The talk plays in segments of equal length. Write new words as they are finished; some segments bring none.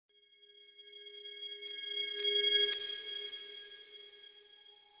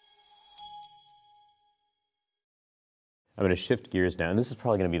I'm going to shift gears now, and this is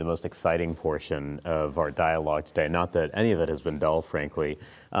probably going to be the most exciting portion of our dialogue today. Not that any of it has been dull, frankly,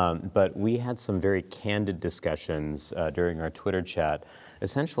 but we had some very candid discussions during our Twitter chat,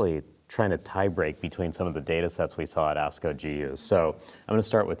 essentially trying to tie break between some of the data sets we saw at ASCO GU. So I'm going to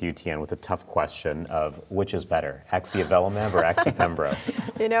start with you, Tian, with a tough question of which is better, Avelumab or Pembro?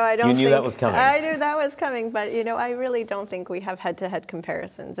 You knew that was coming. I knew that was coming, but I really don't think we have head-to-head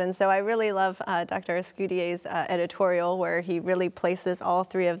comparisons. And so I really love Dr. Escudier's editorial where he really places all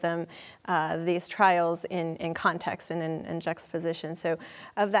three of them, these trials in context and in juxtaposition. So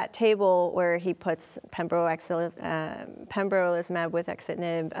of that table where he puts pembrolizumab with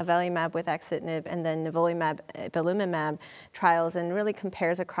axitinib, Avelumab with axitinib, and then nivolumab, Avelumab trials, and really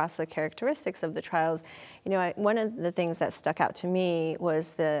compares across the characteristics of the trials, one of the things that stuck out to me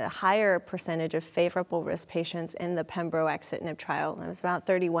was the higher percentage of favorable risk patients in the Pembro axitinib trial. It was about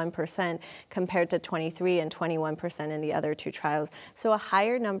 31% compared to 23 and 21% in the other two trials. So a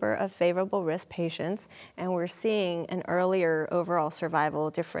higher number of favorable risk patients, and we're seeing an earlier overall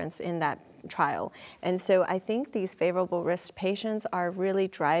survival difference in that trial. And so I think these favorable risk patients are really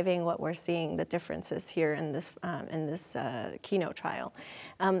driving what we're seeing, the differences here in this Keynote trial.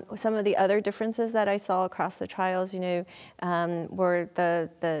 Some of the other differences that I saw across the trials, were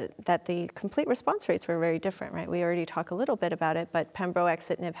that the complete response rates were very different, right? We already talked a little bit about it, but Pembro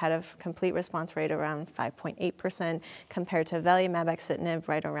axitinib had a complete response rate around 5.8% compared to Avelumab axitinib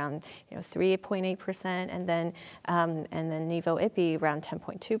right around 3.8%, and then Nivo-Ipi around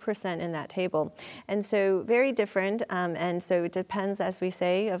 10.2% in that table. And so very different, and so it depends, as we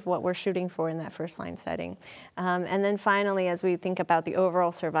say, of what we're shooting for in that first line setting. And then finally, as we think about the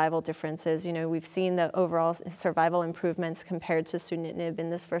overall survival differences, we've seen the overall survival improvements compared to sunitinib in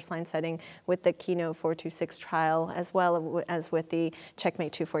this first line setting with the Keynote 426 trial, as well as with the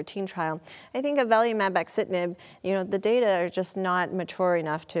Checkmate 214 trial. I think Avelumab axitinib, the data are just not mature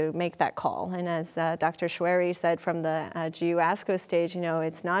enough to make that call. And as Dr. Choueiri said from the GU ASCO stage,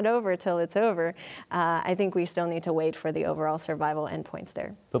 it's not over till it's over. I think we still need to wait for the overall survival endpoints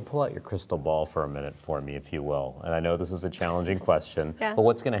there. But pull out your crystal ball for a minute for me, if you will. And I know this is a challenging question, yeah. But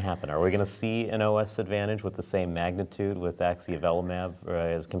what's going to happen? Are we going to see an OS advantage with the same magnitude with Avelumab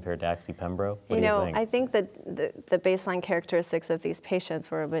as compared to Pembro? What do you think? I think that the baseline characteristics of these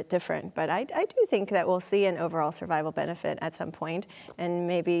patients were a bit different, but I do think that we'll see an overall survival benefit at some point, and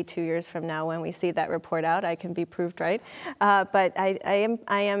maybe 2 years from now when we see that report out, I can be proved right. But I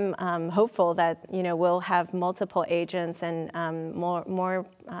am hopeful that we'll have multiple agents and more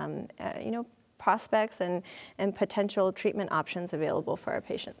prospects and potential treatment options available for our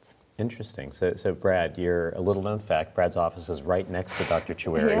patients. Interesting. So Brad, you're a little known fact. Brad's office is right next to Dr.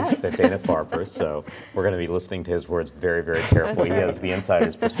 Choueiri's Yes. at Dana-Farber, so we're going to be listening to his words very, very carefully. That's right. He has the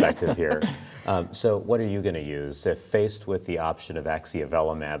insider's perspective here. So what are you going to use if faced with the option of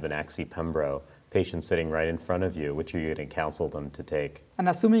Avelumab and Pembro? Patient sitting right in front of you, which are you going to counsel them to take? And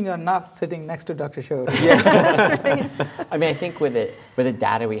assuming you're not sitting next to Dr. Choueiri. Yeah, that's right. I mean, I think with the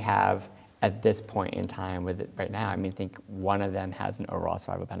data we have at this point in time with it right now, I think one of them has an overall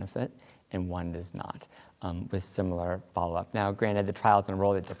survival benefit and one does not, with similar follow-up. Now, granted, the trials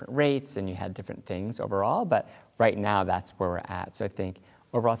enrolled at different rates and you had different things overall, but right now that's where we're at. So I think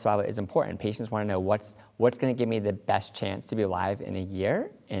overall survival is important. Patients want to know what's going to give me the best chance to be alive in a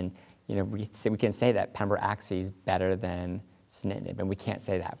year, and we can say that Pembro Axi is better than sunitinib, and we can't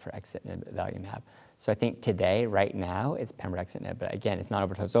say that for axitinib, Avelumab. So I think today, right now, it's Pembro axitinib, but again, it's not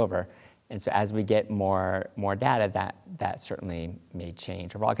over till it's over. And so as we get more data, that certainly may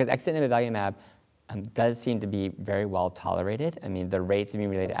change overall. Because axitinib, Avelumab does seem to be very well tolerated. I mean, the rates of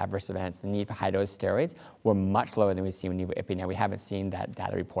immune-related adverse events, the need for high-dose steroids were much lower than we see with Nivo-Ipi. Now, we haven't seen that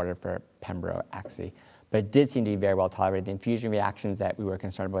data reported for Pembro Axi, but it did seem to be very well tolerated. The infusion reactions that we were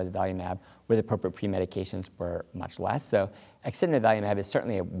concerned about with Avelumab with appropriate pre-medications were much less. So axitinib Avelumab is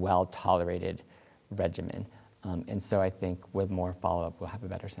certainly a well-tolerated regimen. And so I think with more follow-up, we'll have a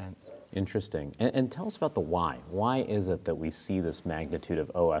better sense. Interesting. And tell us about the why. Why is it that we see this magnitude of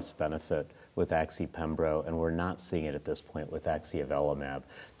OS benefit with Pembro, and we're not seeing it at this point with Avelumab?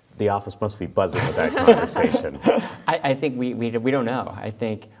 The office must be buzzing with that conversation. I think we don't know. I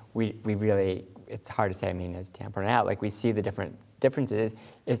think we really, it's hard to say. I mean, as Tam pointed out, we see the differences.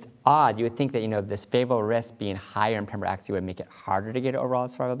 It's odd. You would think that this favorable risk being higher in Pembro Axi would make it harder to get overall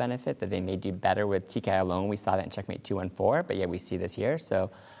survival benefit, that they may do better with TKI alone. We saw that in Checkmate 214, but yet we see this here.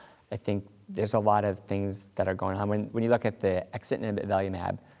 So I think there's a lot of things that are going on. When you look at the axitinib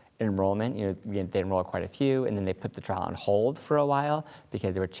Avelumab enrollment, they enrolled quite a few, and then they put the trial on hold for a while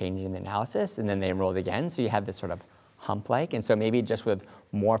because they were changing the analysis, and then they enrolled again. So you have this sort of hump-like, and so maybe just with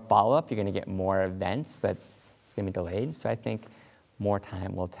more follow-up, you're going to get more events, but it's going to be delayed. So I think more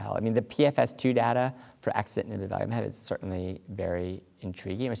time will tell. I mean, the PFS2 data for axitinib and avelumab is certainly very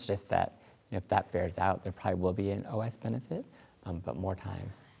intriguing. It's just that if that bears out, there probably will be an OS benefit, but more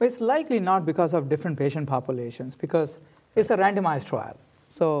time. But it's likely not because of different patient populations, because it's a randomized trial.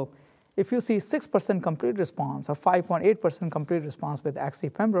 So if you see 6% complete response or 5.8% complete response with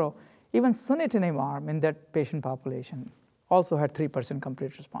axi-pembro, even sunitinib arm in that patient population also had 3%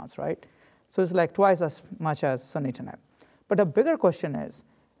 complete response, right? So it's like twice as much as sunitinib. But a bigger question is,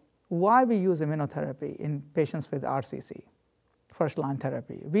 why we use immunotherapy in patients with RCC, first-line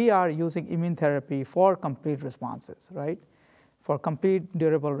therapy? We are using immune therapy for complete responses, right? For complete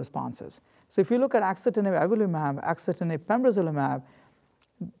durable responses. So if you look at axitinib, avelumab, axitinib, pembrolizumab,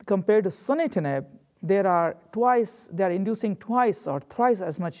 compared to sunitinib, they are inducing twice or thrice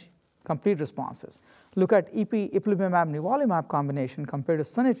as much complete responses. Look at ipilimumab, nivolumab combination compared to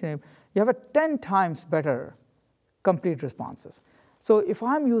sunitinib, you have a 10 times better complete responses. So if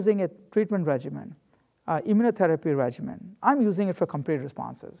I'm using a treatment regimen, immunotherapy regimen, I'm using it for complete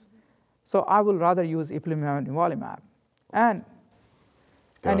responses. So I will rather use ipilimumab and nivolumab.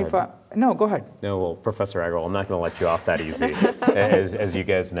 No, go ahead. No, well, Professor Agarwal, I'm not going to let you off that easy. As you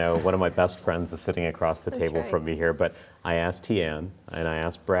guys know, one of my best friends is sitting across the table from me here. But I asked Tian and I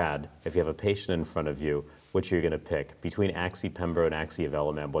asked Brad, if you have a patient in front of you, which you're going to pick between axi-pembro and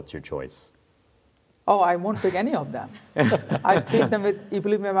axi-avelumab, what's your choice? Oh, I won't pick any of them. I treat them with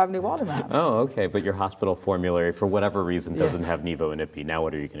ipilimumab, nivolumab. Oh, okay. But your hospital formulary, for whatever reason, doesn't have nivo and ipi. Now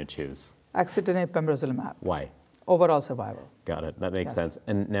what are you going to choose? Axitinib, pembrolizumab. Why? Overall survival. Got it. That makes sense.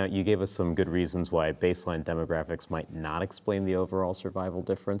 And now you gave us some good reasons why baseline demographics might not explain the overall survival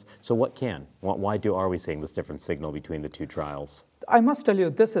difference. So what can? Why are we seeing this different signal between the two trials? I must tell you,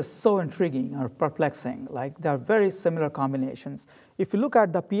 this is so intriguing or perplexing. Like, there are very similar combinations. If you look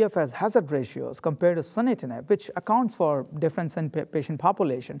at the PFS hazard ratios compared to sunitinib, which accounts for difference in patient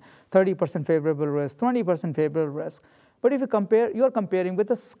population, 30% favorable risk, 20% favorable risk. But if you compare, you're comparing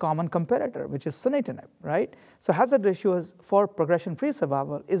with a common comparator, which is sunitinib, right? So hazard ratios for progression-free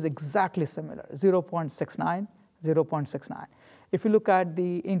survival is exactly similar, 0.69, 0.69. If you look at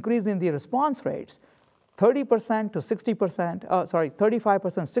the increase in the response rates, 30% to 60%, 35%,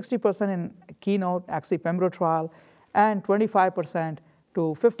 60% in Keynote axi-pembro trial, and 25%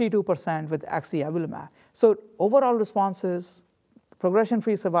 to 52% with axi-avelumab. So overall responses,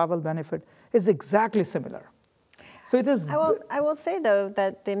 progression-free survival benefit is exactly similar. So it is. I will say, though,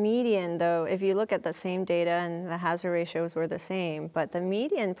 that the median, though, if you look at the same data and the hazard ratios were the same, but the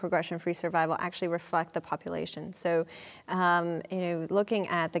median progression-free survival actually reflect the population. So, looking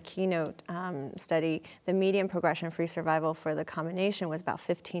at the Keynote study, the median progression-free survival for the combination was about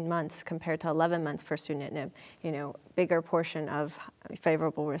 15 months compared to 11 months for sunitinib. Bigger portion of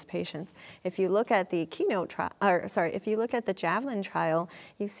favorable risk patients. If you look at the Keynote trial, if you look at the Javelin trial,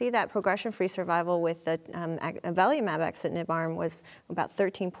 you see that progression-free survival with the avelumab axitinib arm was about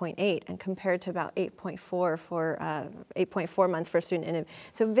 13.8, and compared to about 8.4 for 8.4 months for sunitinib.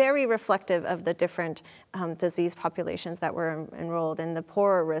 So very reflective of the different disease populations that were enrolled in the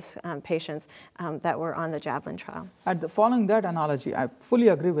poorer risk patients that were on the Javelin trial. Following that analogy, I fully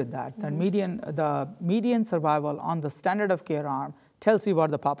agree with that. That the median survival on the standard of care arm tells you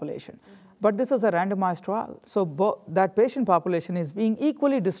about the population. But this is a randomized trial. So that patient population is being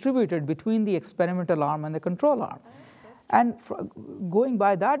equally distributed between the experimental arm and the control arm. And going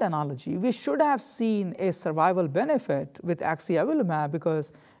by that analogy, we should have seen a survival benefit with axi-avelumab,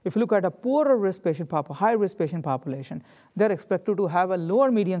 because if you look at a poorer risk patient high-risk patient population, they're expected to have a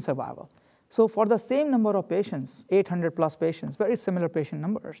lower median survival. So for the same number of patients, 800 plus patients, very similar patient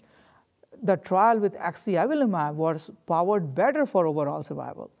numbers, the trial with axi-avelumab was powered better for overall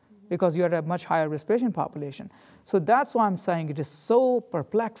survival because you had a much higher risk patient population. So that's why I'm saying it is so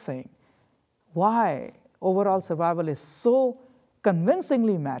perplexing why overall survival is so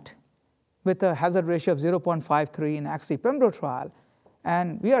convincingly met with a hazard ratio of 0.53 in axi-pembro trial,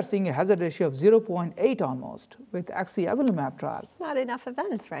 and we are seeing a hazard ratio of 0.8 almost with axi-avelumab trial. It's not enough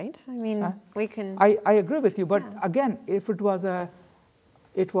events, right? I mean, we can. I agree with you, but again, if it was a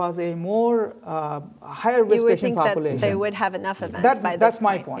more higher risk patient population, that they would have enough events by this that's point.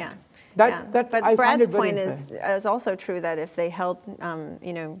 my point. Yeah. But Brad's point is also true, that if they held,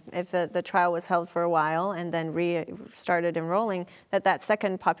 if the trial was held for a while and then restarted enrolling, that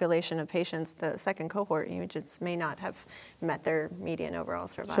second population of patients, the second cohort, just may not have met their median overall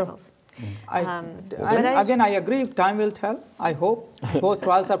survivals. Sure. Again, I agree, time will tell, I hope. Both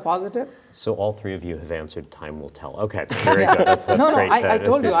trials are positive. So all three of you have answered time will tell. Okay, very good. That's no, great. I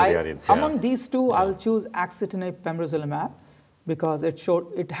told you, the audience, among these two, I'll choose axitinib, pembrolizumab. because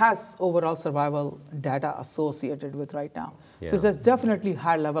it has overall survival data associated with right now. Yeah. So there's definitely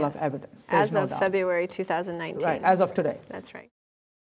high level of evidence. There's As no of doubt. February 2019. Right, as of today. That's right.